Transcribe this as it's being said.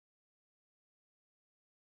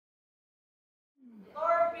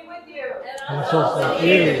with you. And also with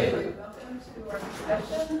you. Welcome to our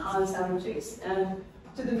discussion on Salmon Chase. And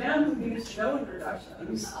to the man who needs no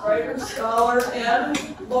introductions, writer, scholar, and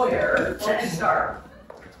lawyer, Walter Stahr.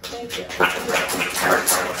 Thank you.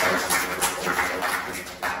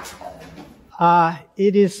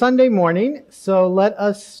 It is Sunday morning, so let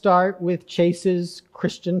us start with Chase's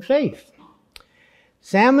Christian faith.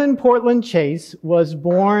 Salmon Portland Chase was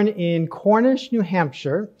born in Cornish, New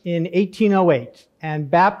Hampshire in 1808 and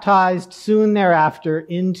baptized soon thereafter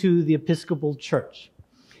into the Episcopal Church.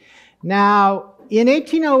 Now, in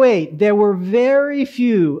 1808, there were very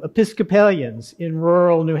few Episcopalians in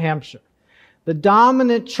rural New Hampshire. The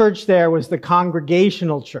dominant church there was the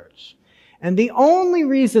Congregational Church. And the only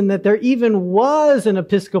reason that there even was an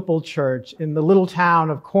Episcopal church in the little town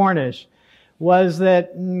of Cornish was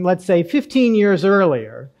that, let's say, 15 years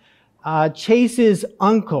earlier, Chase's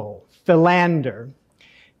uncle, Philander,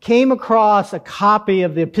 came across a copy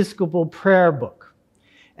of the Episcopal prayer book.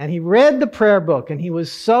 And he read the prayer book, and he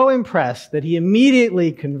was so impressed that he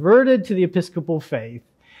immediately converted to the Episcopal faith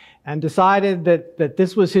and decided that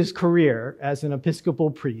this was his career as an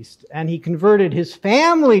Episcopal priest. And he converted his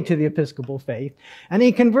family to the Episcopal faith, and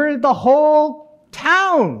he converted the whole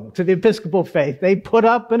town to the Episcopal faith. They put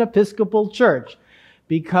up an Episcopal church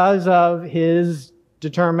because of his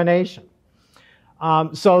determination.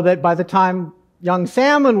 So that by the time young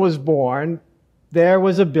Salmon was born, there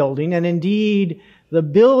was a building, and indeed, the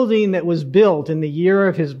building that was built in the year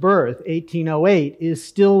of his birth, 1808, is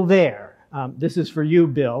still there. This is for you,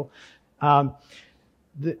 Bill.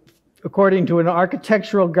 According to an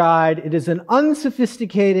architectural guide, it is an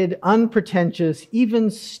unsophisticated, unpretentious, even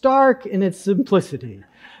stark in its simplicity,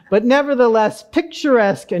 but nevertheless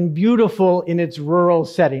picturesque and beautiful in its rural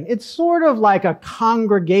setting. It's sort of like a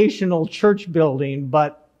congregational church building,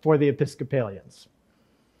 but for the Episcopalians.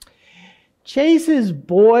 Chase's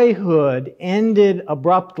boyhood ended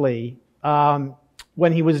abruptly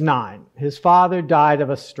when he was 9. His father died of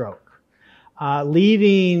a stroke.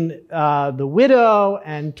 Leaving the widow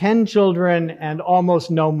and 10 children and almost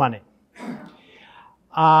no money.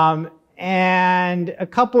 And a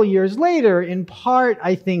couple years later, in part,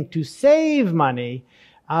 I think, to save money,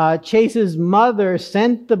 Chase's mother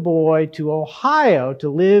sent the boy to Ohio to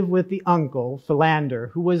live with the uncle,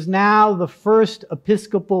 Philander, who was now the first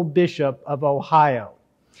Episcopal bishop of Ohio.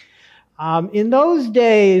 In those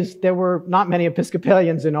days, there were not many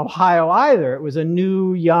Episcopalians in Ohio either. It was a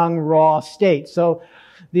new, young, raw state. So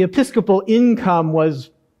the Episcopal income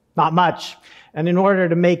was not much. And in order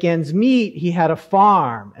to make ends meet, he had a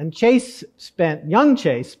farm. And young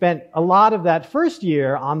Chase spent a lot of that first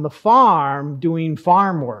year on the farm doing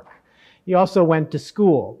farm work. He also went to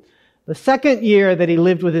school. The second year that he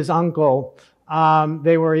lived with his uncle,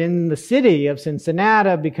 they were in the city of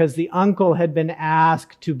Cincinnati because the uncle had been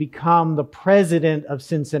asked to become the president of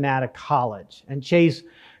Cincinnati College. And Chase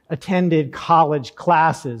attended college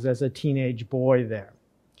classes as a teenage boy there.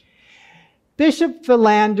 Bishop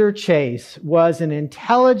Philander Chase was an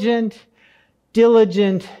intelligent,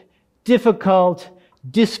 diligent, difficult,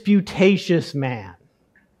 disputatious man.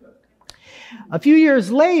 A few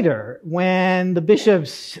years later, when the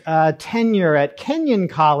bishop's tenure at Kenyon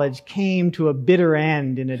College came to a bitter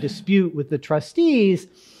end in a dispute with the trustees,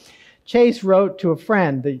 Chase wrote to a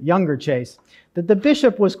friend, the younger Chase, that the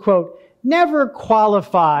bishop was, quote, never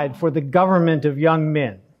qualified for the government of young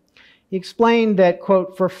men. He explained that,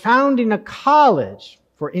 quote, for founding a college,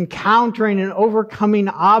 for encountering and overcoming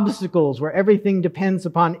obstacles where everything depends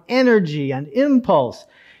upon energy and impulse,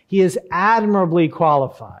 he is admirably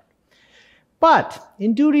qualified. But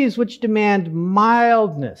in duties which demand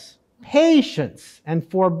mildness, patience, and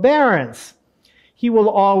forbearance, he will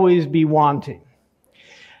always be wanting.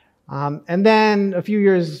 And then a few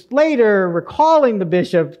years later, recalling the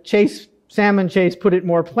bishop, Salmon Chase put it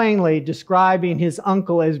more plainly, describing his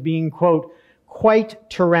uncle as being, quote, quite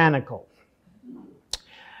tyrannical.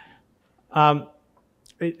 A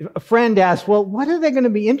friend asked, well, what are they going to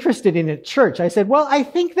be interested in at church? I said, well, I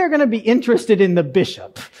think they're going to be interested in the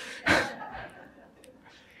bishop.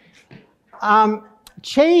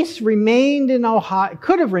 Chase remained in Ohio,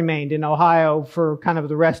 could have remained in Ohio for kind of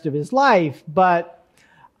the rest of his life, but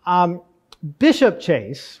Bishop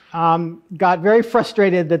Chase got very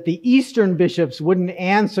frustrated that the Eastern bishops wouldn't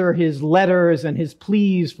answer his letters and his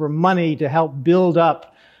pleas for money to help build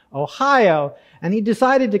up Ohio, and he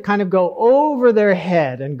decided to kind of go over their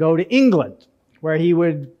head and go to England, where he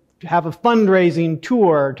would have a fundraising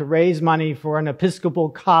tour to raise money for an Episcopal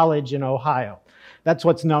college in Ohio. That's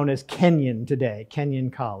what's known as Kenyon today,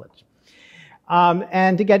 Kenyon College.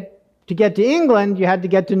 And to get to England, you had to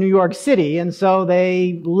get to New York City, and so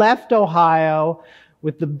they left Ohio,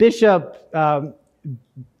 with the bishop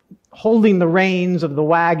holding the reins of the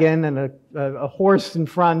wagon and a horse in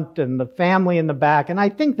front and the family in the back. And I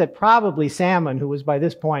think that probably Salmon, who was by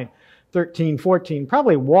this point 13, 14,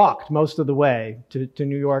 probably walked most of the way to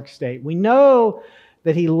New York State. We know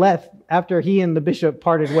that he left, after he and the bishop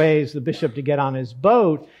parted ways, the bishop to get on his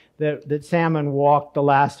boat, that Salmon walked the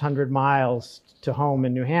last 100 miles to home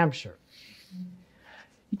in New Hampshire.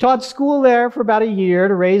 He taught school there for about a year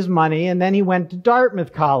to raise money, and then he went to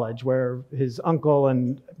Dartmouth College, where his uncle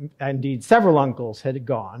and indeed several uncles had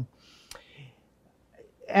gone.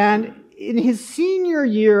 And in his senior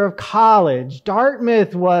year of college,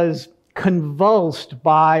 Dartmouth was convulsed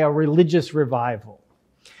by a religious revival.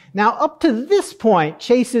 Now, up to this point,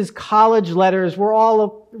 Chase's college letters were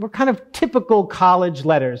kind of typical college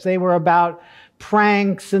letters. They were about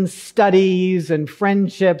pranks and studies and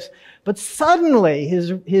friendships. But suddenly,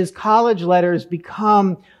 his college letters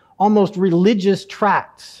become almost religious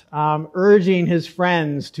tracts, urging his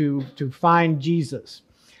friends to find Jesus.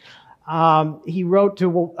 He wrote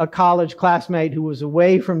to a college classmate who was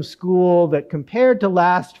away from school that compared to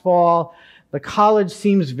last fall, the college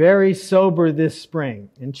seems very sober this spring.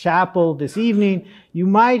 In chapel this evening, you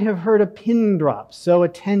might have heard a pin drop, so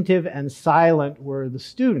attentive and silent were the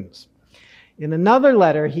students. In another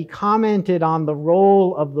letter, he commented on the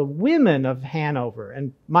role of the women of Hanover.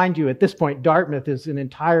 And mind you, at this point, Dartmouth is an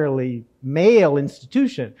entirely male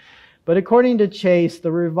institution. But according to Chase,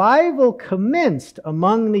 the revival commenced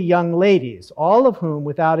among the young ladies, all of whom,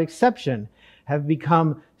 without exception, have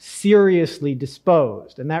become seriously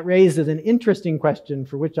disposed. And that raises an interesting question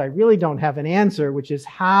for which I really don't have an answer, which is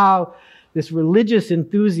how this religious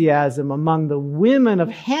enthusiasm among the women of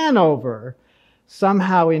Hanover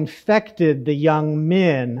somehow infected the young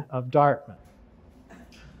men of Dartmouth.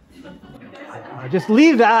 I'll just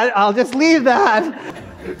leave that. I'll just leave that.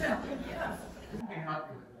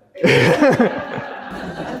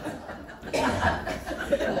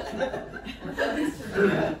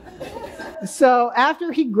 So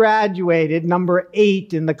after he graduated, number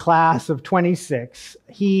 8 in the class of 26,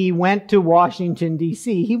 he went to Washington,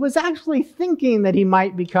 D.C. He was actually thinking that he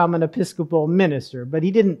might become an Episcopal minister, but he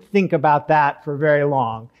didn't think about that for very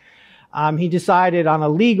long. He decided on a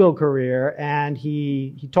legal career, and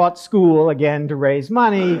he taught school, again, to raise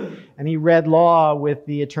money, and he read law with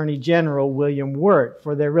the Attorney General, William Wirt,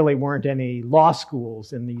 for there really weren't any law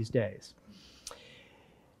schools in these days.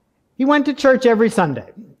 He went to church every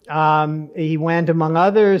Sunday. He went, among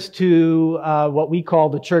others, to what we call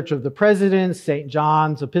the Church of the Presidents, St.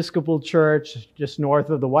 John's Episcopal Church, just north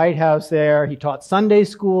of the White House there. He taught Sunday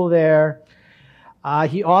school there.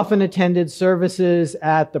 He often attended services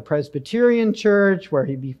at the Presbyterian Church, where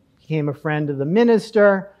he became a friend of the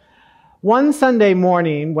minister. One Sunday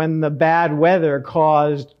morning, when the bad weather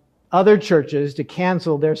caused other churches to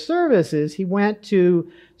cancel their services, he went to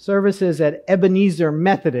services at Ebenezer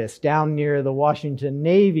Methodist down near the Washington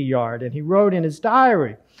Navy Yard, and he wrote in his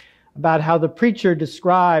diary about how the preacher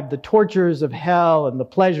described the tortures of hell and the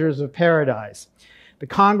pleasures of paradise. The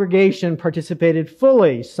congregation participated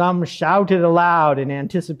fully. Some shouted aloud in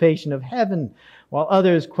anticipation of heaven, while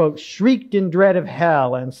others, quote, shrieked in dread of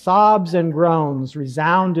hell, and sobs and groans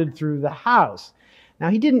resounded through the house. Now,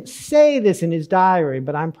 he didn't say this in his diary,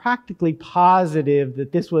 but I'm practically positive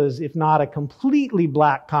that this was, if not a completely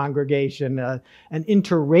black congregation, an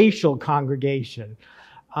interracial congregation.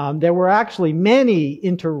 There were actually many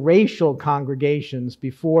interracial congregations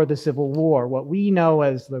before the Civil War. What we know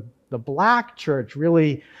as the black church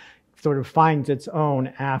really sort of finds its own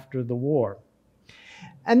after the war.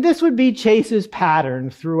 And this would be Chase's pattern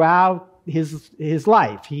throughout his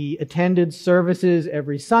life. He attended services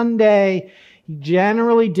every Sunday. He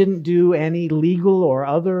generally didn't do any legal or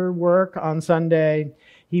other work on Sunday.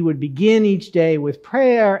 He would begin each day with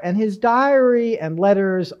prayer, and his diary and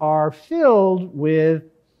letters are filled with,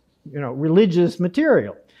 religious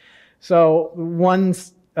material. So one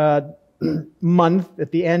month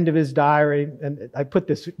at the end of his diary, and I put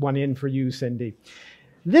this one in for you, Cindy.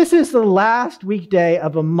 This is the last weekday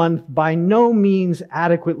of a month by no means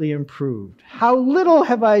adequately improved. How little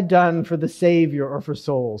have I done for the Savior or for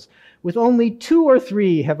souls? With only 2 or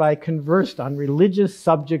 3 have I conversed on religious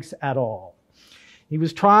subjects at all. He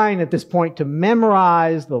was trying at this point to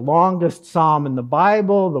memorize the longest psalm in the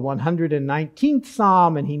Bible, the 119th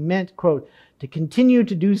Psalm, and he meant, quote, to continue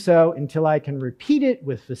to do so until I can repeat it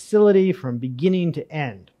with facility from beginning to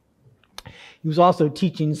end. He was also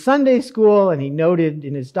teaching Sunday school, and he noted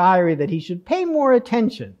in his diary that he should pay more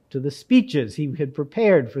attention to the speeches he had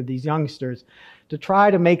prepared for these youngsters to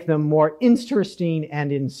try to make them more interesting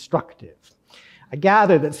and instructive. I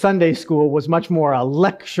gather that Sunday school was much more a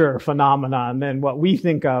lecture phenomenon than what we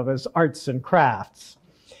think of as arts and crafts.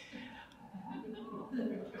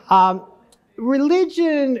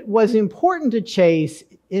 Religion was important to Chase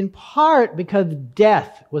in part because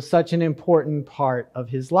death was such an important part of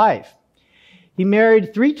his life. He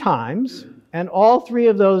married 3 times, and all 3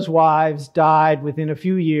 of those wives died within a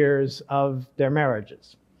few years of their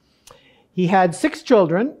marriages. He had 6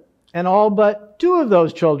 children, and all but 2 of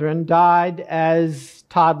those children died as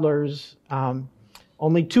toddlers.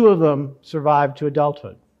 Only 2 of them survived to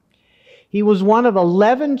adulthood. He was one of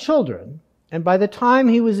 11 children, and by the time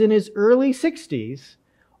he was in his early 60s,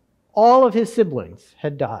 all of his siblings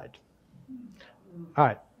had died. All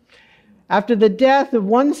right. After the death of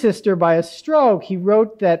one sister by a stroke, he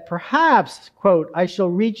wrote that perhaps, quote, I shall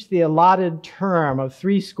reach the allotted term of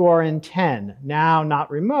 70, now not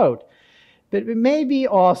remote, but it may be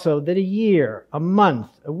also that a year, a month,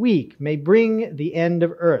 a week may bring the end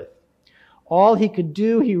of earth. All he could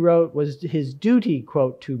do, he wrote, was his duty,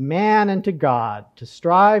 quote, to man and to God, to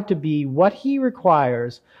strive to be what he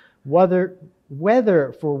requires, whether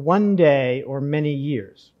for one day or many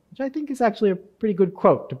years, which I think is actually a pretty good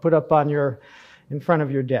quote to put up in front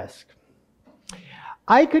of your desk.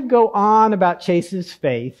 I could go on about Chase's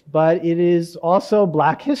faith, but it is also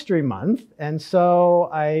Black History Month, and so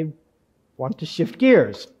I want to shift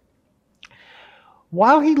gears.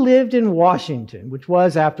 While he lived in Washington, which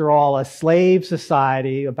was, after all, a slave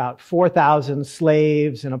society, about 4,000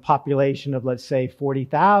 slaves in a population of, let's say,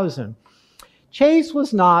 40,000, Chase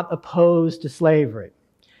was not opposed to slavery.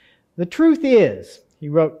 The truth is, he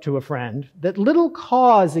wrote to a friend, that little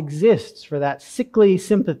cause exists for that sickly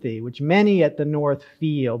sympathy which many at the North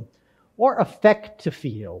feel, or affect to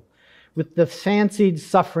feel, with the fancied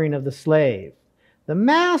suffering of the slave. The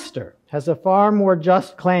master has a far more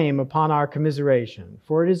just claim upon our commiseration,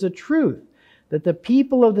 for it is a truth that the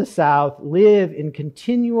people of the South live in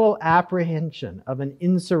continual apprehension of an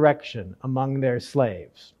insurrection among their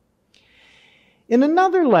slaves. In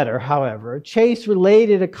another letter, however, Chase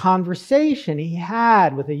related a conversation he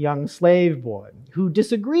had with a young slave boy who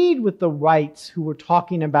disagreed with the whites who were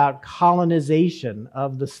talking about colonization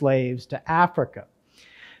of the slaves to Africa.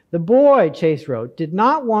 The boy, Chase wrote, did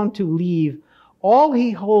not want to leave all he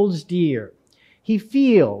holds dear. He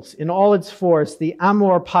feels in all its force the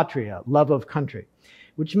amor patria, love of country,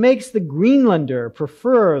 which makes the Greenlander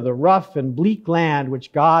prefer the rough and bleak land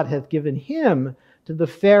which God hath given him to the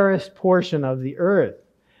fairest portion of the earth.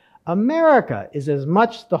 America is as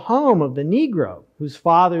much the home of the Negro, whose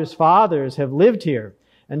fathers' fathers have lived here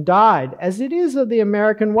and died, as it is of the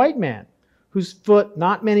American white man, whose foot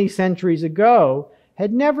not many centuries ago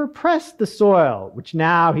had never pressed the soil which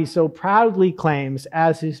now he so proudly claims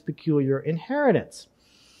as his peculiar inheritance.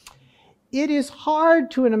 It is hard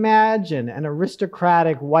to imagine an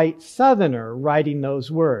aristocratic white Southerner writing those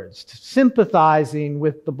words, sympathizing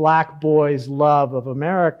with the black boy's love of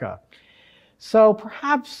America. So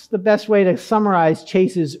perhaps the best way to summarize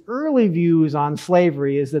Chase's early views on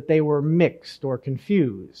slavery is that they were mixed or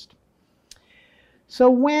confused. So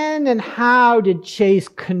when and how did Chase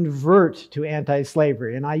convert to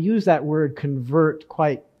anti-slavery? And I use that word convert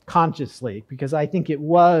quite consciously because I think it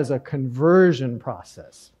was a conversion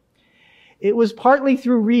process. It was partly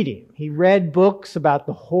through reading. He read books about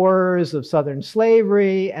the horrors of Southern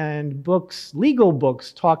slavery and legal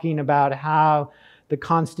books talking about how the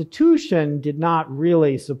Constitution did not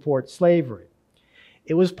really support slavery.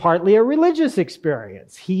 It was partly a religious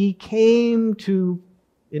experience. He came to,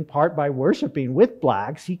 in part by worshiping with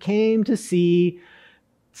blacks, he came to see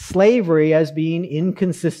slavery as being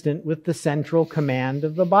inconsistent with the central command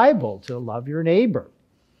of the Bible, to love your neighbor.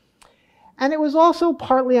 And it was also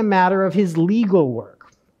partly a matter of his legal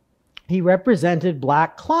work. He represented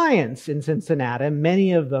black clients in Cincinnati,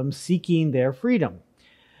 many of them seeking their freedom.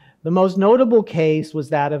 The most notable case was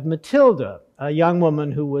that of Matilda, a young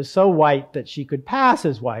woman who was so white that she could pass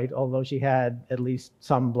as white, although she had at least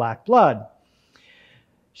some black blood.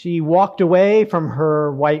 She walked away from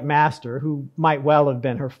her white master, who might well have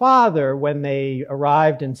been her father. When they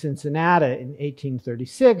arrived in Cincinnati in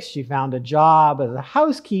 1836, she found a job as a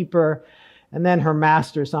housekeeper, and then her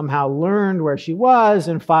master somehow learned where she was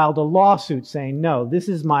and filed a lawsuit saying, no, this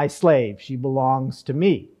is my slave, she belongs to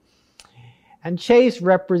me. And Chase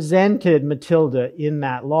represented Matilda in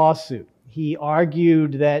that lawsuit. He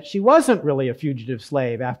argued that she wasn't really a fugitive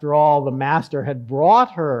slave. After all, the master had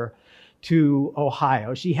brought her to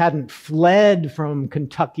Ohio. She hadn't fled from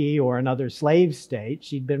Kentucky or another slave state.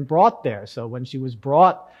 She'd been brought there. So when she was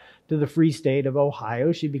brought to the free state of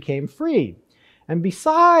Ohio, she became free. And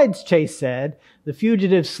besides, Chase said, the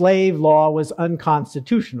fugitive slave law was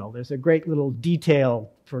unconstitutional. There's a great little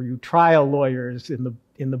detail for you trial lawyers in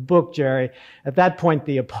the book, Jerry. At that point,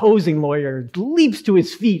 the opposing lawyer leaps to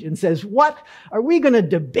his feet and says, what? Are we going to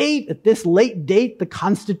debate at this late date the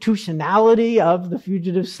constitutionality of the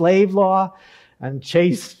fugitive slave law? And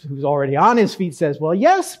Chase, who's already on his feet, says, well,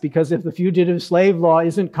 yes, because if the fugitive slave law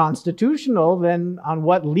isn't constitutional, then on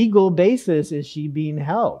what legal basis is she being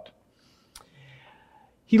held?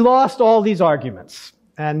 He lost all these arguments,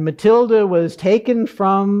 and Matilda was taken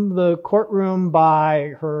from the courtroom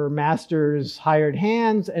by her master's hired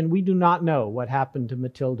hands, and we do not know what happened to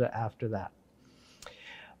Matilda after that.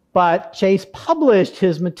 But Chase published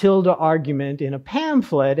his Matilda argument in a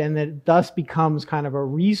pamphlet, and it thus becomes kind of a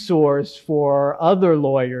resource for other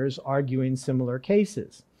lawyers arguing similar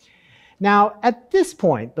cases. Now, at this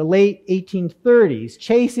point, the late 1830s,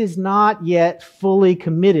 Chase is not yet fully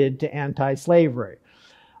committed to anti-slavery.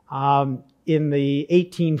 In the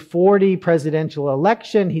 1840 presidential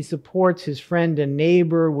election, he supports his friend and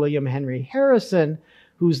neighbor, William Henry Harrison,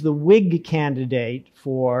 who's the Whig candidate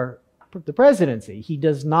for the presidency. He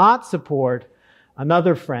does not support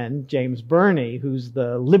another friend, James Birney, who's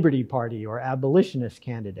the Liberty Party or Abolitionist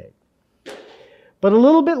candidate. But a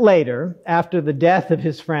little bit later, after the death of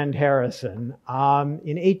his friend Harrison,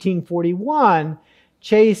 in 1841,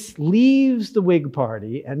 Chase leaves the Whig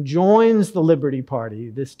Party and joins the Liberty Party,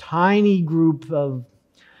 this tiny group of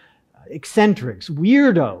eccentrics,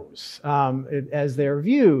 weirdos, as they're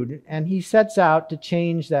viewed, and he sets out to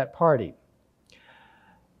change that party.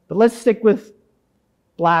 But let's stick with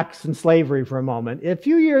blacks and slavery for a moment. A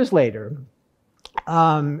few years later,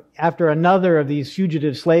 after another of these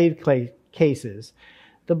fugitive slave cases,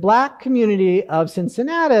 the black community of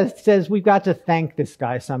Cincinnati says, we've got to thank this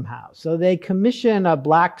guy somehow. So they commission a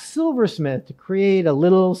black silversmith to create a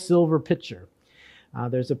little silver pitcher.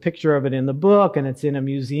 There's a picture of it in the book, and it's in a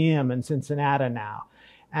museum in Cincinnati now.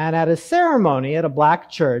 And at a ceremony at a black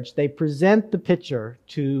church, they present the pitcher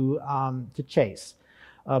to Chase.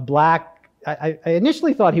 I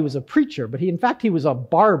initially thought he was a preacher, but in fact, he was a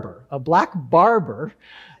barber. A black barber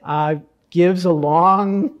gives a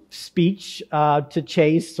long speech to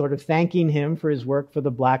Chase, sort of thanking him for his work for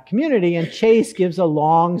the black community, and Chase gives a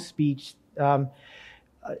long speech, to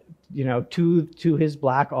his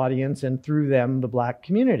black audience and through them the black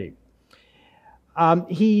community.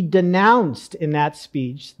 He denounced in that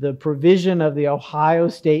speech the provision of the Ohio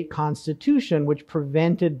State Constitution which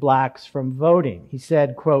prevented blacks from voting. He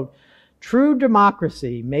said, quote, "True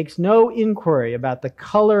democracy makes no inquiry about the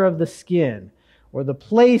color of the skin or the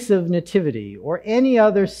place of nativity, or any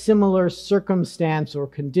other similar circumstance or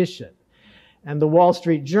condition." And the Wall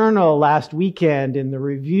Street Journal last weekend in the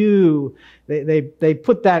review, they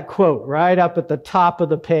put that quote right up at the top of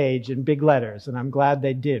the page in big letters, and I'm glad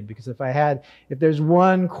they did, because if there's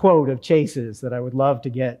one quote of Chase's that I would love to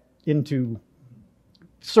get into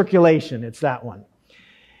circulation, it's that one.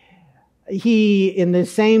 In the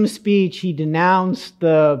same speech, he denounced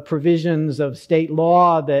the provisions of state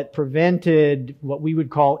law that prevented what we would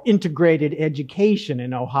call integrated education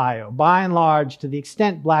in Ohio. By and large, to the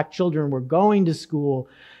extent black children were going to school,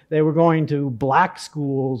 they were going to black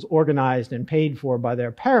schools organized and paid for by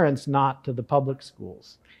their parents, not to the public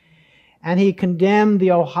schools. And he condemned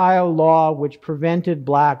the Ohio law which prevented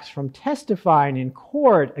blacks from testifying in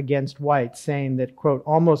court against whites, saying that, quote,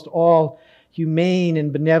 "almost all humane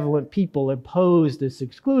and benevolent people oppose this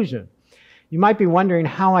exclusion." You might be wondering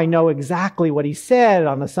how I know exactly what he said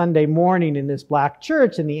on a Sunday morning in this black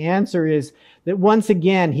church, and the answer is that once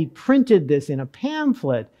again he printed this in a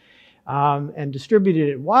pamphlet and distributed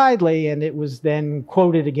it widely, and it was then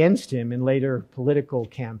quoted against him in later political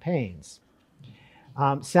campaigns.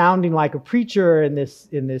 Sounding like a preacher in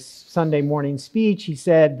this Sunday morning speech, he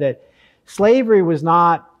said that slavery was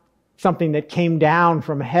not something that came down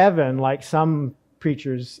from heaven like some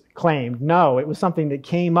preachers claimed. No, it was something that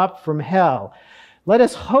came up from hell. Let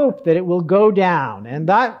us hope that it will go down, and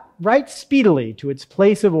that right speedily to its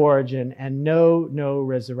place of origin, and no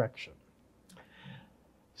resurrection.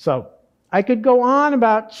 So I could go on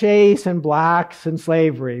about Chase and blacks and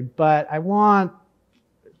slavery, but I want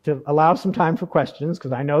to allow some time for questions,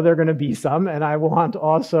 because I know there are going to be some, and I want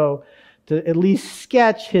also to at least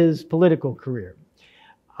sketch his political career.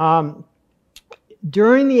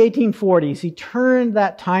 During the 1840s, he turned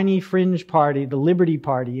that tiny fringe party, the Liberty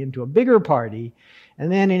Party, into a bigger party.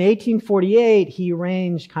 And then in 1848, he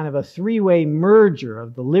arranged kind of a three-way merger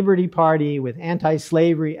of the Liberty Party with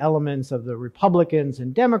anti-slavery elements of the Republicans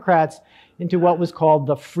and Democrats into what was called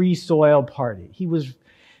the Free Soil Party. He was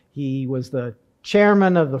the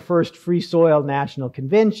chairman of the first Free Soil National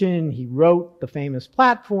Convention. He wrote the famous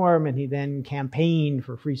platform, and he then campaigned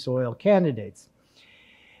for Free Soil candidates.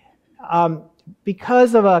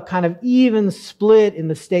 Because of a kind of even split in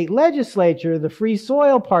the state legislature, the Free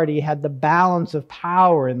Soil Party had the balance of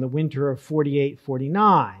power in the winter of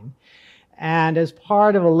 48-49. And as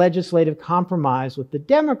part of a legislative compromise with the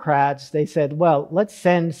Democrats, they said, well, let's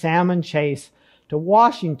send Salmon Chase to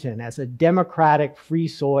Washington as a Democratic Free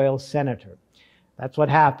Soil senator. That's what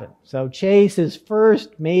happened. So Chase's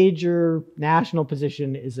first major national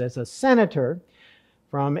position is as a senator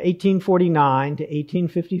from 1849 to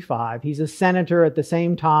 1855. He's a senator at the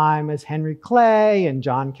same time as Henry Clay and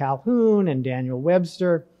John Calhoun and Daniel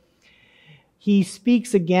Webster. He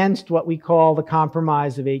speaks against what we call the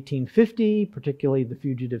Compromise of 1850, particularly the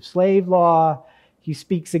Fugitive Slave Law. He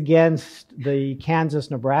speaks against the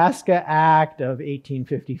Kansas-Nebraska Act of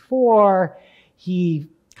 1854. He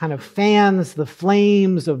kind of fans the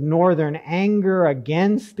flames of Northern anger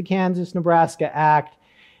against the Kansas-Nebraska Act.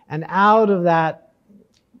 And out of that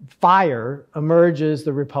fire emerges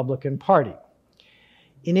the Republican Party.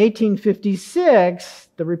 In 1856,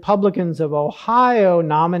 the Republicans of Ohio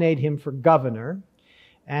nominate him for governor,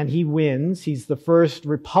 and he wins. He's the first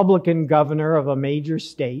Republican governor of a major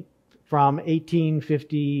state from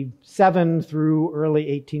 1857 through early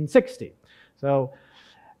 1860. So,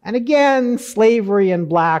 and again, slavery and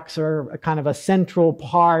blacks are a kind of a central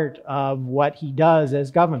part of what he does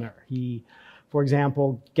as governor. He, for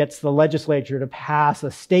example, gets the legislature to pass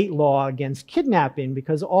a state law against kidnapping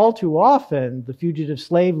because all too often the fugitive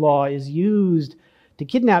slave law is used to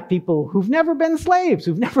kidnap people who've never been slaves,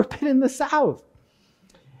 who've never been in the South.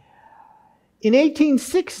 In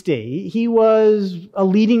 1860, he was a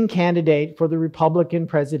leading candidate for the Republican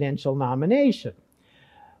presidential nomination.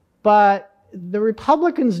 But the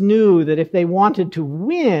Republicans knew that if they wanted to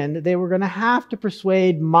win, they were going to have to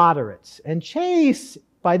persuade moderates. And Chase,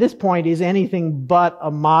 by this point, is anything but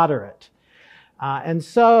a moderate. And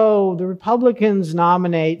so the Republicans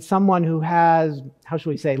nominate someone who has, how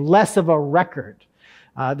shall we say, less of a record,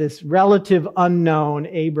 this relative unknown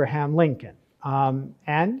Abraham Lincoln.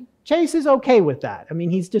 And Chase is okay with that. I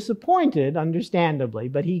mean, he's disappointed, understandably,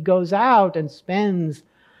 but he goes out and spends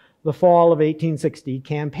the fall of 1860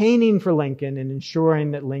 campaigning for Lincoln and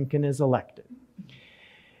ensuring that Lincoln is elected.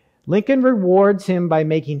 Lincoln rewards him by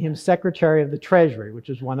making him Secretary of the Treasury,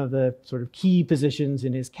 which is one of the sort of key positions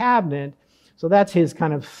in his cabinet. So that's his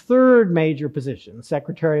kind of third major position,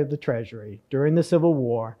 Secretary of the Treasury, during the Civil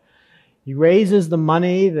War. He raises the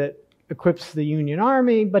money that equips the Union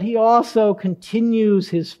Army, but he also continues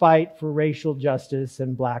his fight for racial justice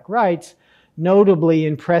and black rights, notably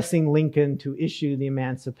in pressing Lincoln to issue the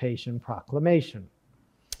Emancipation Proclamation.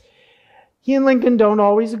 He and Lincoln don't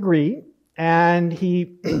always agree, and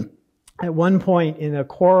he, at one point in a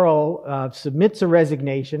quarrel, submits a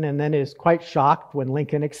resignation and then is quite shocked when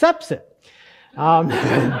Lincoln accepts it.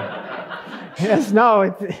 Yes,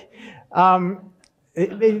 no,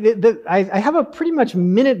 I have a pretty much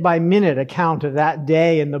minute-by-minute account of that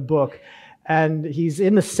day in the book. And he's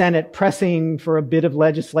in the Senate pressing for a bit of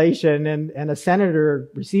legislation, and a senator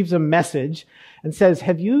receives a message and says,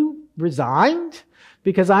 "Have you resigned?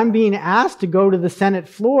 Because I'm being asked to go to the Senate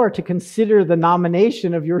floor to consider the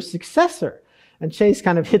nomination of your successor." And Chase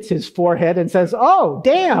kind of hits his forehead and says, "Oh,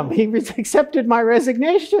 damn, he accepted my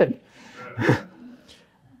resignation."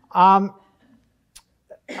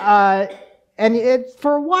 And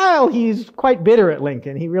for a while, he's quite bitter at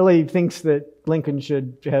Lincoln. He really thinks that Lincoln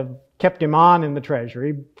should have kept him on in the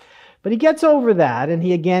Treasury. But he gets over that, and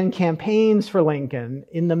he again campaigns for Lincoln.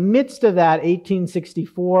 In the midst of that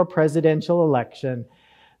 1864 presidential election,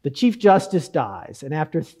 the Chief Justice dies. And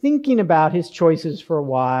after thinking about his choices for a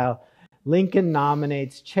while, Lincoln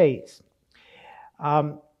nominates Chase.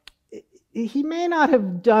 He may not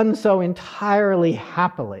have done so entirely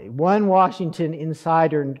happily. One Washington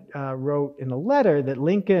insider wrote in a letter that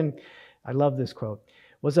Lincoln, I love this quote,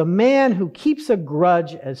 was a man who keeps a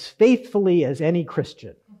grudge as faithfully as any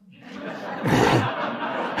Christian.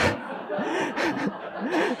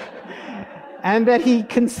 And that he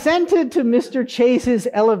consented to Mr. Chase's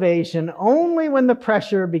elevation only when the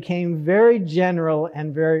pressure became very general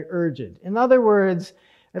and very urgent. In other words,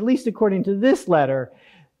 at least according to this letter,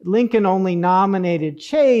 Lincoln only nominated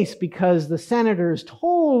Chase because the senators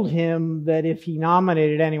told him that if he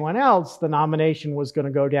nominated anyone else, the nomination was going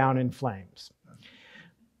to go down in flames.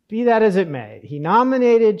 Be that as it may, he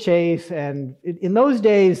nominated Chase, and in those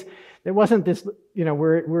days, there wasn't this,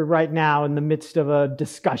 we're right now in the midst of a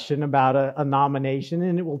discussion about a nomination,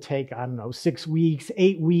 and it will take, 6 weeks,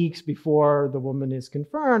 8 weeks before the woman is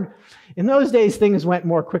confirmed. In those days, things went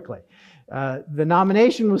more quickly. The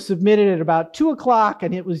nomination was submitted at about 2 o'clock,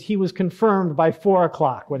 and he was confirmed by 4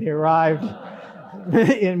 o'clock when he arrived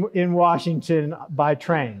in Washington by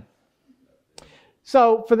train.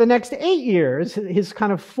 So for the next 8 years, his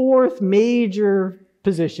kind of fourth major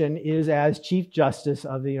position is as Chief Justice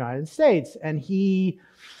of the United States. And he,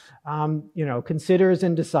 considers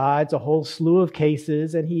and decides a whole slew of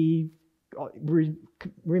cases, and he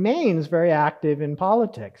remains very active in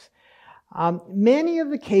politics. Many of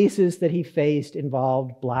the cases that he faced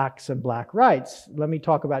involved blacks and black rights. Let me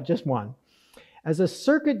talk about just one. As a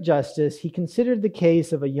circuit justice, he considered the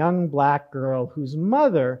case of a young black girl whose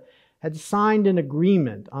mother had signed an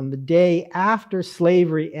agreement on the day after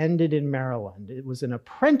slavery ended in Maryland. It was an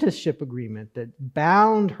apprenticeship agreement that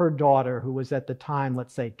bound her daughter, who was at the time,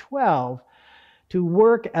 let's say 12, to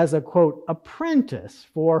work as a, quote, apprentice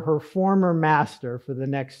for her former master for the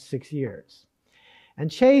next 6 years. And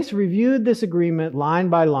Chase reviewed this agreement line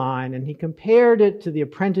by line, and he compared it to the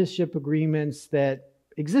apprenticeship agreements that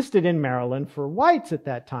existed in Maryland for whites at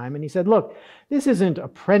that time. And he said, look, this isn't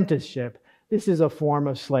apprenticeship. This is a form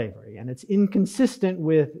of slavery, and it's inconsistent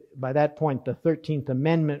with, by that point, the 13th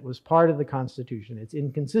Amendment was part of the Constitution. It's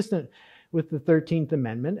inconsistent with the 13th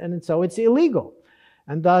Amendment, and so it's illegal.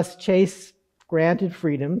 And thus, Chase granted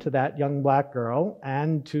freedom to that young black girl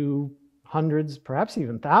and to hundreds, perhaps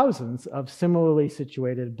even thousands, of similarly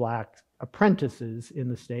situated black apprentices in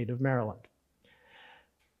the state of Maryland.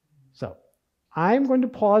 So, I'm going to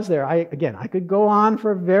pause there. Again, I could go on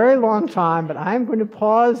for a very long time, but I'm going to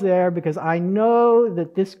pause there because I know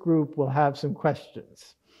that this group will have some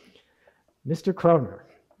questions. Mr. Kroner.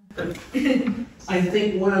 I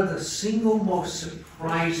think one of the single most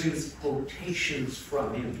surprising quotations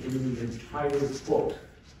from him in the entire book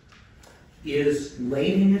is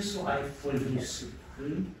late in his life when he's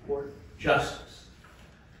Supreme Court Justice.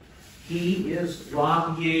 He is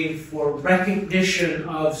lobbying for recognition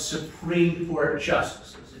of Supreme Court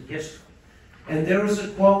justices in history. And there was a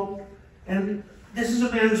quote, and this is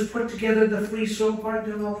a man who's put together the Free Soap Art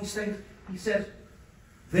and all these things. He says,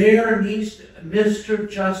 there needs to, Mr.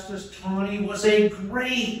 Justice Taney was a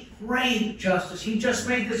great, great justice. He just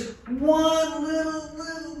made this one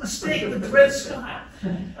little mistake with the red sky.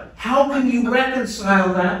 How can you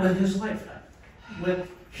reconcile that with his lifetime? With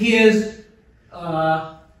his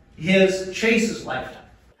Chase's lifetime.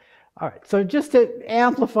 All right, so just to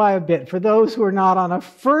amplify a bit, for those who are not on a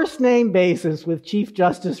first-name basis with Chief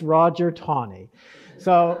Justice Roger Taney.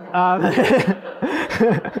 So,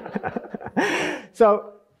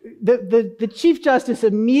 the Chief Justice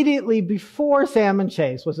immediately before Salmon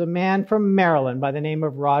Chase was a man from Maryland by the name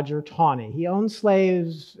of Roger Taney. He owned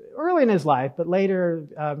slaves early in his life, but later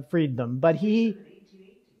freed them. But he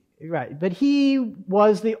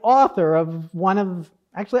was the author of one of,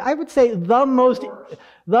 actually, I would say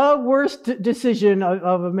the worst decision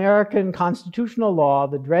of American constitutional law,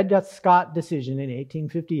 the Dred Scott decision in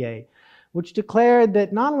 1858, which declared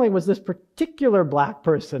that not only was this particular black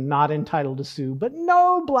person not entitled to sue, but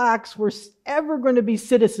no blacks were ever going to be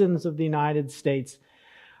citizens of the United States.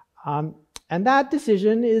 And that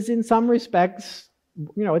decision is, in some respects,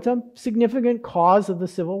 it's a significant cause of the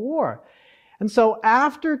Civil War. And so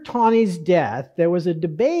after Taney's death, there was a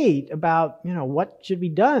debate about, what should be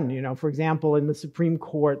done. For example, in the Supreme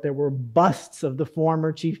Court, there were busts of the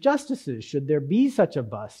former Chief Justices. Should there be such a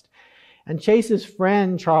bust? And Chase's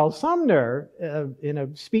friend, Charles Sumner, in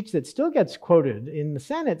a speech that still gets quoted in the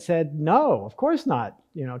Senate, said, no, of course not.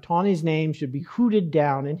 Taney's name should be hooted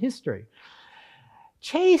down in history.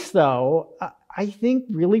 Chase, though, I think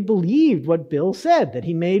really believed what Bill said, that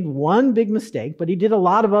he made one big mistake, but he did a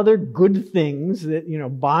lot of other good things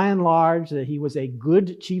that, by and large, that he was a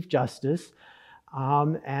good Chief Justice,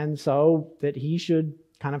 and so that he should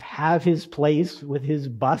kind of have his place with his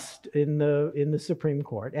bust in the Supreme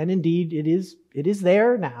Court. And indeed, it is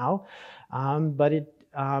there now, but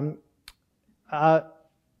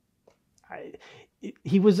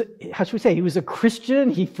he was, how should we say, he was a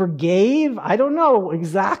Christian, he forgave. I don't know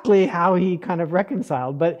exactly how he kind of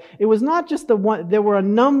reconciled, but it was not just the one, there were a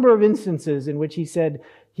number of instances in which he said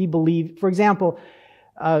he believed, for example,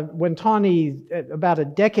 when Taney, about a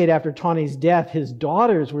decade after Taney's death, his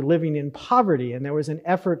daughters were living in poverty, and there was an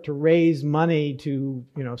effort to raise money to,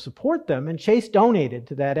 support them, and Chase donated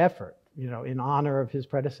to that effort, in honor of his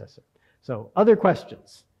predecessor. So, other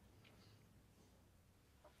questions?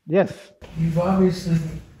 Yes? You've obviously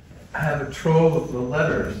had a trove of the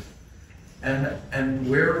letters, and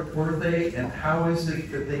where were they, and how is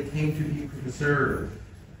it that they came to be preserved?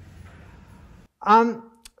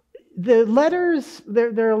 The letters,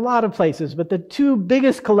 there are a lot of places, but the two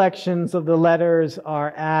biggest collections of the letters are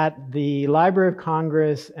at the Library of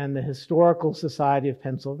Congress and the Historical Society of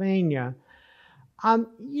Pennsylvania.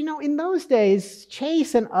 In those days,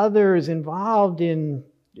 Chase and others involved in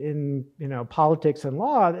politics and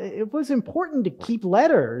law, it was important to keep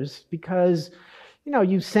letters because,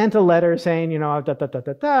 you sent a letter saying,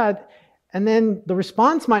 and then the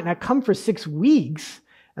response might not come for 6 weeks.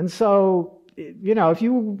 And so, if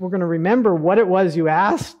you were going to remember what it was you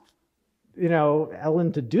asked,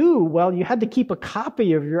 Ellen to do, well, you had to keep a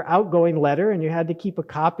copy of your outgoing letter and you had to keep a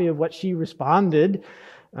copy of what she responded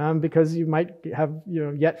because you might have,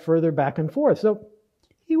 yet further back and forth. So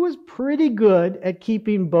he was pretty good at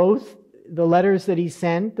keeping both the letters that he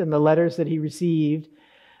sent and the letters that he received.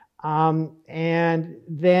 And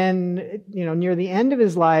then, near the end of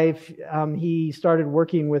his life, he started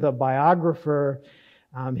working with a biographer.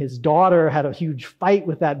 His daughter had a huge fight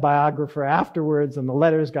with that biographer afterwards, and the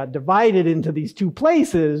letters got divided into these two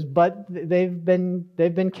places, but they've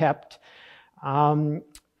been kept. In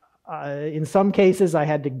some cases, I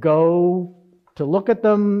had to go to look at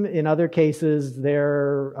them. In other cases,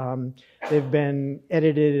 they've been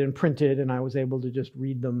edited and printed, and I was able to just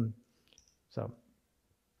read them. So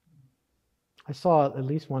I saw at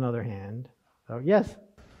least one other hand. So yes?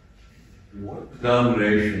 What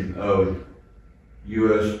denomination of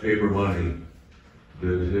U.S. paper money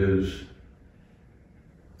does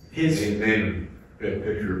his name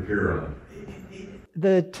picture appear on?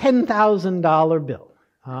 The $10,000 bill.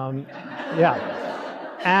 Yeah.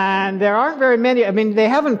 And there aren't very many. I mean, they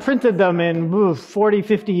haven't printed them in 40,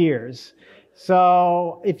 50 years.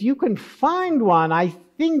 So if you can find one, I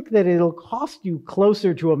think that it'll cost you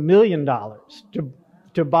closer to $1 million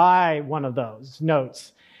to buy one of those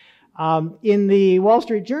notes. In the Wall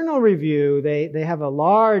Street Journal review, they have a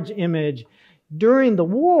large image. During the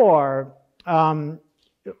war,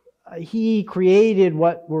 he created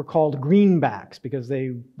what were called greenbacks because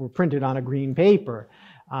they were printed on a green paper.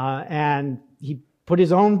 And he put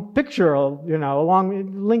his own picture,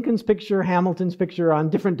 along Lincoln's picture, Hamilton's picture on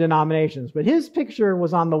different denominations. But his picture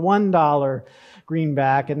was on the $1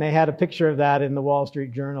 greenback, and they had a picture of that in the Wall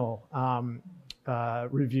Street Journal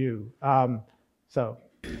review.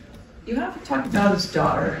 You have to talk about his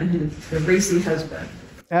daughter and the racy husband.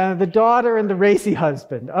 The daughter and the racy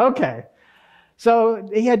husband. Okay. So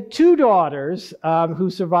he had two daughters who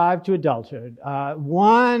survived to adulthood.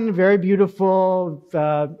 One very beautiful,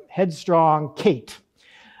 headstrong Kate.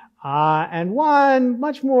 And one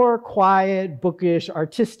much more quiet, bookish,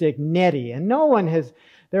 artistic Nettie. And no one has...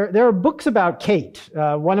 There are books about Kate.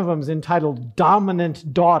 One of them is entitled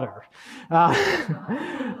Dominant Daughter. No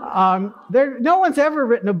one's ever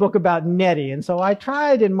written a book about Nettie. And so I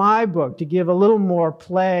tried in my book to give a little more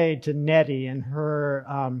play to Nettie and her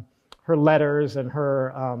letters and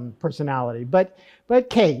her personality. But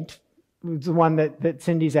Kate was the one that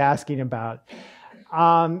Cindy's asking about.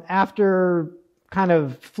 After kind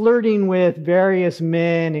of flirting with various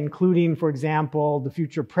men, including, for example, the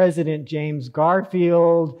future president, James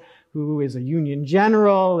Garfield, who is a Union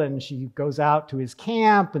general, and she goes out to his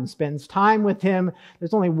camp and spends time with him.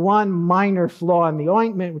 There's only one minor flaw in the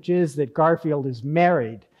ointment, which is that Garfield is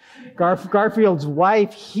married. Garfield's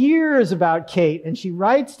wife hears about Kate, and she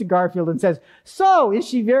writes to Garfield and says, "So, is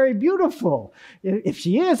she very beautiful? If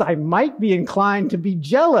she is, I might be inclined to be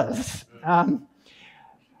jealous."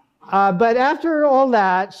 But after all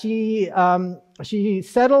that, she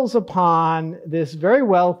settles upon this very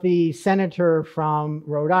wealthy senator from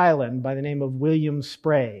Rhode Island by the name of William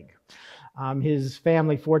Sprague. His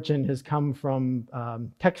family fortune has come from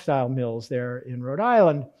textile mills there in Rhode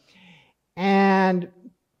Island. And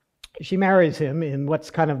she marries him in what's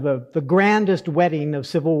kind of the grandest wedding of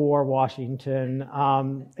Civil War Washington.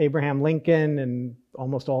 Abraham Lincoln and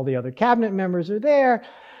almost all the other cabinet members are there.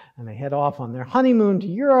 And they head off on their honeymoon to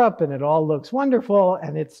Europe, and it all looks wonderful,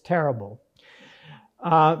 and it's terrible.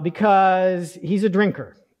 Because he's a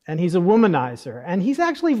drinker, and he's a womanizer, and he's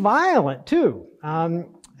actually violent, too.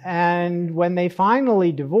 And when they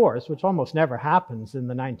finally divorce, which almost never happens in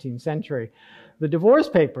the 19th century, the divorce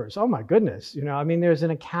papers, oh my goodness, there's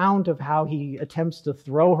an account of how he attempts to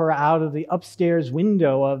throw her out of the upstairs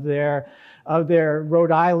window of their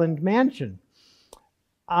Rhode Island mansion.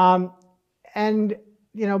 My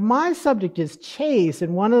subject is Chase,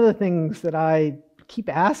 and one of the things that I keep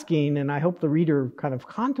asking, and I hope the reader kind of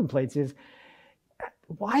contemplates, is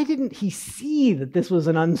why didn't he see that this was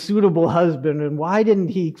an unsuitable husband, and why didn't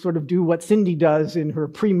he sort of do what Cindy does in her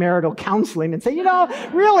premarital counseling and say,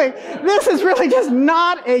 really, this is really just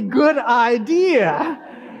not a good idea?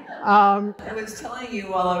 I was telling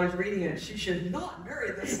you while I was reading it, she should not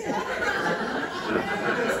marry this guy.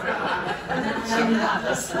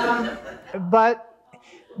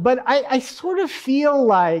 But I sort of feel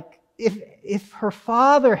like if her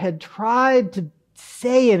father had tried to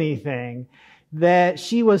say anything, that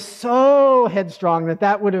she was so headstrong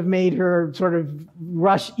that would have made her sort of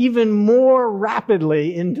rush even more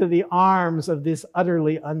rapidly into the arms of this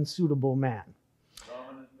utterly unsuitable man.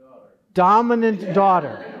 Dominant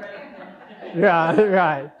daughter. Yeah,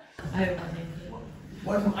 right.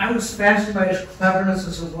 I was fascinated by his cleverness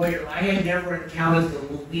as a lawyer. I had never encountered the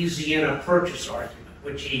Louisiana Purchase argument,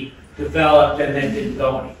 which he developed and then didn't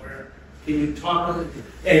go anywhere. Can you talk a little?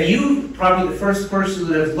 And you probably the first person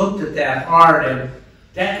that has looked at that hard in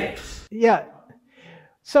decades. Yeah.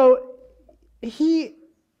 So he,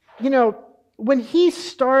 when he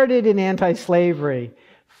started in anti-slavery,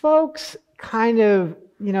 folks kind of,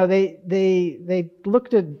 they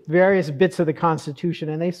looked at various bits of the Constitution,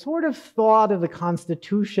 and they sort of thought of the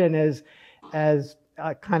Constitution as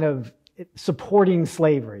kind of supporting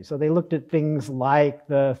slavery. So they looked at things like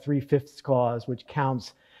the 3/5 clause, which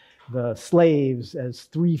counts the slaves as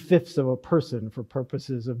 3/5 of a person for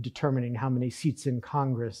purposes of determining how many seats in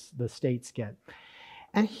Congress the states get.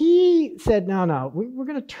 And he said, no, we're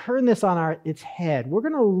going to turn this on its head. We're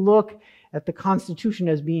going to look at the Constitution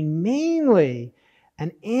as being mainly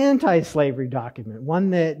an anti-slavery document,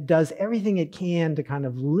 one that does everything it can to kind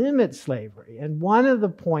of limit slavery. And one of the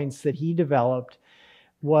points that he developed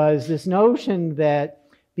was this notion that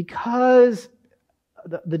because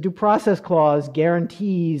the Due Process Clause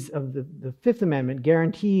guarantees, of the Fifth Amendment,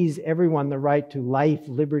 guarantees everyone the right to life,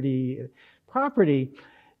 liberty, property,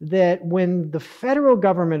 that when the federal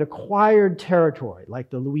government acquired territory, like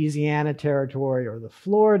the Louisiana Territory or the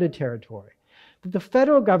Florida Territory, that the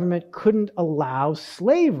federal government couldn't allow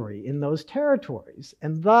slavery in those territories,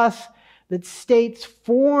 and thus that states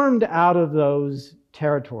formed out of those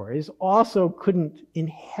territories also couldn't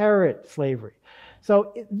inherit slavery.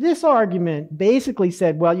 So this argument basically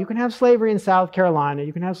said, well, you can have slavery in South Carolina,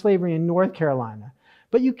 you can have slavery in North Carolina,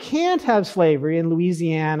 but you can't have slavery in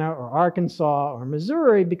Louisiana or Arkansas or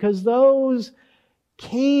Missouri because those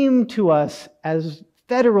came to us as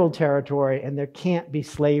federal territory and there can't be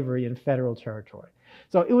slavery in federal territory.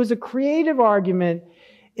 So it was a creative argument.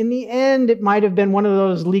 In the end, it might have been one of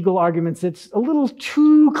those legal arguments that's a little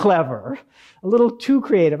too clever, a little too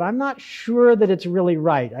creative. I'm not sure that it's really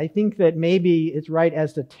right. I think that maybe it's right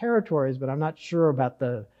as to territories, but I'm not sure about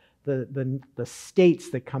the states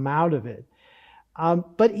that come out of it.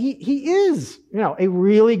 But he is, a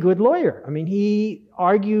really good lawyer. I mean, he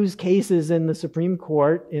argues cases in the Supreme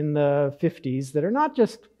Court in the 50s that are not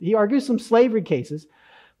just, he argues some slavery cases,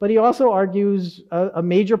 but he also argues a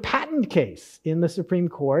major patent case in the Supreme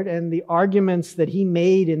Court, and the arguments that he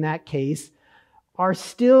made in that case are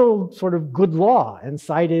still sort of good law and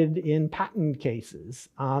cited in patent cases.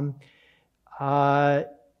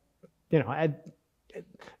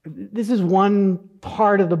 This is one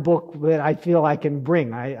part of the book that I feel I can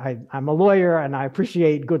bring. I'm a lawyer and I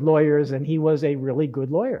appreciate good lawyers, and he was a really good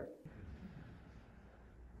lawyer.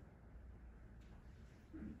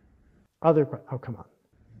 Oh, come on.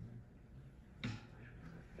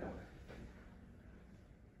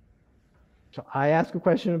 So I ask a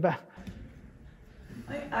question about...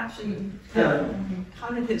 I actually, how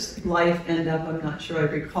did his life end up? I'm not sure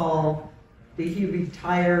I recall. Did he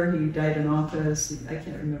retire? He died in office? I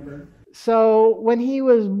can't remember. So when he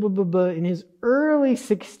was in his early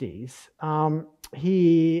 60s,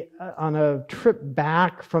 he, on a trip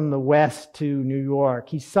back from the West to New York,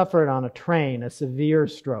 he suffered on a train a severe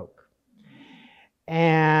stroke.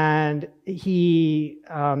 And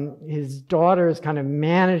his daughters kind of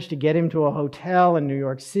managed to get him to a hotel in New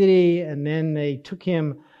York City, and then they took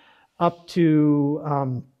him up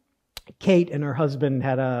to, Kate and her husband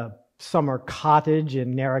had a summer cottage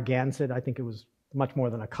in Narragansett. I think it was much more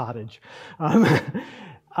than a cottage.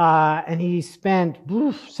 And he spent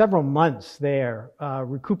several months there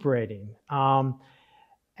recuperating. I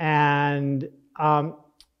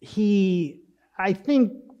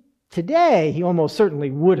think today he almost certainly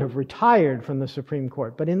would have retired from the Supreme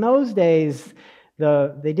Court. But in those days,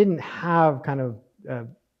 they didn't have kind of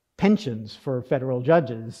pensions for federal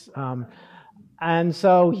judges. And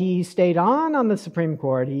so he stayed on the Supreme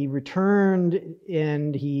Court. He returned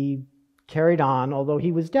and he carried on, although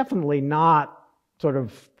he was definitely not sort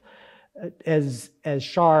of as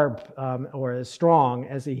sharp or as strong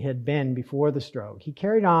as he had been before the stroke. He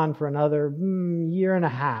carried on for another year and a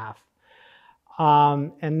half.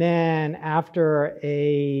 And then after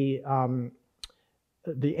the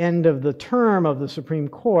end of the term of the Supreme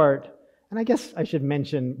Court, and I guess I should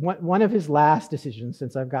mention one of his last decisions,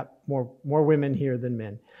 since I've got more women here than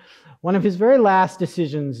men. One of his very last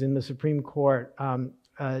decisions in the Supreme Court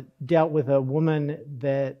dealt with a woman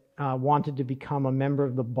that wanted to become a member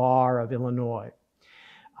of the bar of Illinois.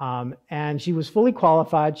 And she was fully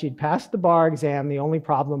qualified. She'd passed the bar exam. The only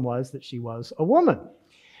problem was that she was a woman.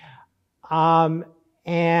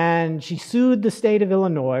 And she sued the state of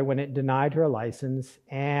Illinois when it denied her a license.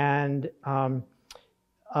 And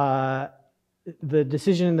the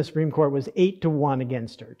decision in the Supreme Court was 8-1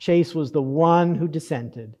 against her. Chase was the one who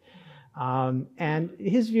dissented. And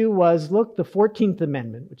his view was, look, the 14th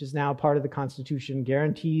Amendment, which is now part of the Constitution,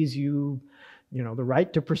 guarantees you, the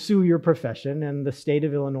right to pursue your profession, and the state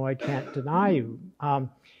of Illinois can't deny you.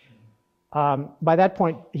 By that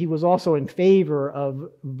point, he was also in favor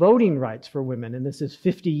of voting rights for women, and this is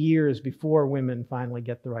 50 years before women finally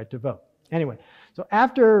get the right to vote. Anyway, so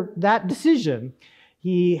after that decision,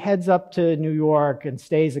 he heads up to New York and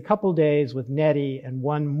stays a couple days with Nettie, and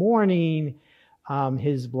one morning,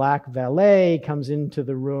 his black valet comes into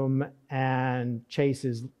the room, and Chase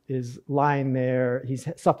is lying there. He's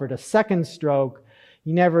suffered a second stroke.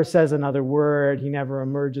 He never says another word. He never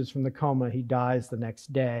emerges from the coma. He dies the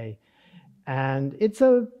next day. And it's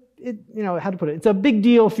how to put it? It's a big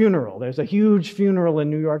deal funeral. There's a huge funeral in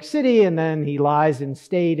New York City, and then he lies in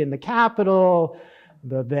state in the Capitol.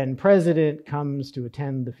 The then president comes to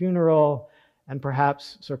attend the funeral, and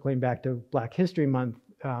perhaps, circling back to Black History Month,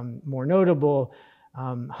 more notable,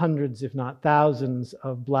 hundreds, if not thousands,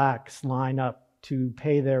 of blacks line up to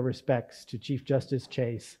pay their respects to Chief Justice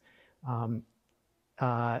Chase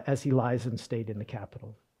as he lies in state in the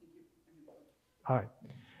Capitol. All right.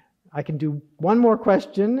 I can do one more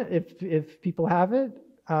question if people have it.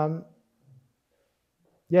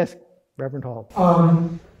 Yes, Reverend Hall. A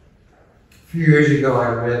few years ago,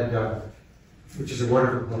 I read, which is a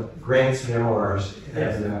wonderful book, Grant's Memoirs.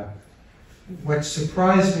 And what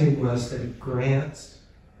surprised me was that Grant's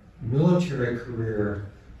military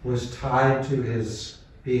career was tied to his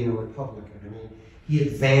being a Republican. I mean, he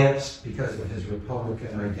advanced because of his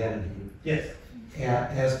Republican identity. Yes.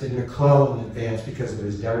 As did McClellan advance because of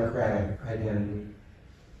his Democratic identity.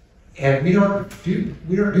 And we don't do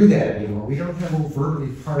that anymore. We don't have overtly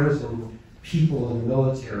partisan people in the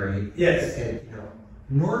military. Yes. And,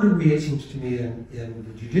 nor do we, it seems to me, in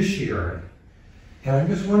the judiciary. And I'm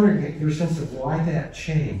just wondering your sense of why that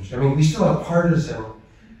changed. I mean, we still have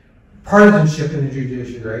partisanship in the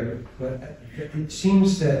judiciary, but it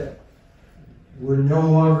seems that we're no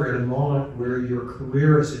longer at a moment where your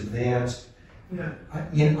career is advanced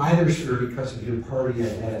in either sphere because of your party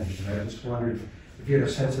identity. And I just wondered if you had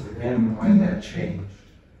a sense of why that changed.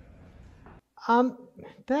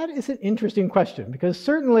 That is an interesting question, because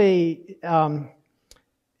certainly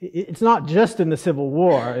it's not just in the Civil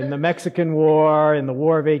War. In the Mexican War, in the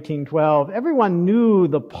War of 1812, everyone knew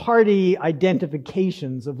the party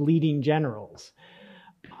identifications of leading generals.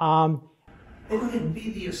 Could it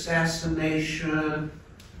be the assassination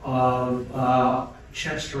of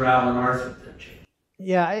Chester Alan Arthur?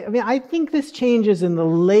 Yeah, I mean, I think this changes in the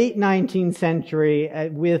late 19th century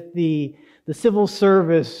with the civil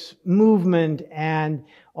service movement, and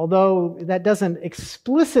although that doesn't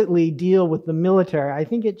explicitly deal with the military, I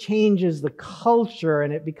think it changes the culture,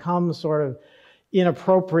 and it becomes sort of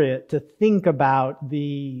inappropriate to think about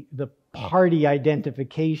the party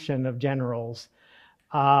identification of generals.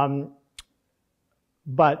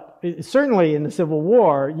 But certainly in the Civil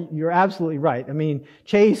War, you're absolutely right. I mean,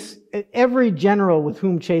 Chase, every general with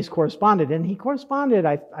whom Chase corresponded, and he corresponded,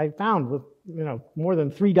 I found, with more than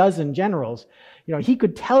 36 generals, he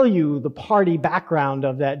could tell you the party background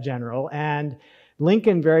of that general, and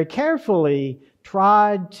Lincoln very carefully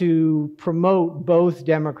tried to promote both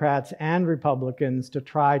Democrats and Republicans to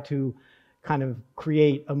try to kind of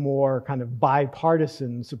create a more kind of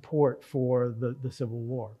bipartisan support for the Civil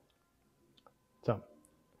War. So,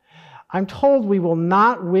 I'm told we will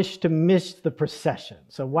not wish to miss the procession.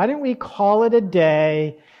 So why don't we call it a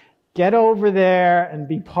day, get over there, and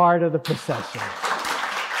be part of the procession.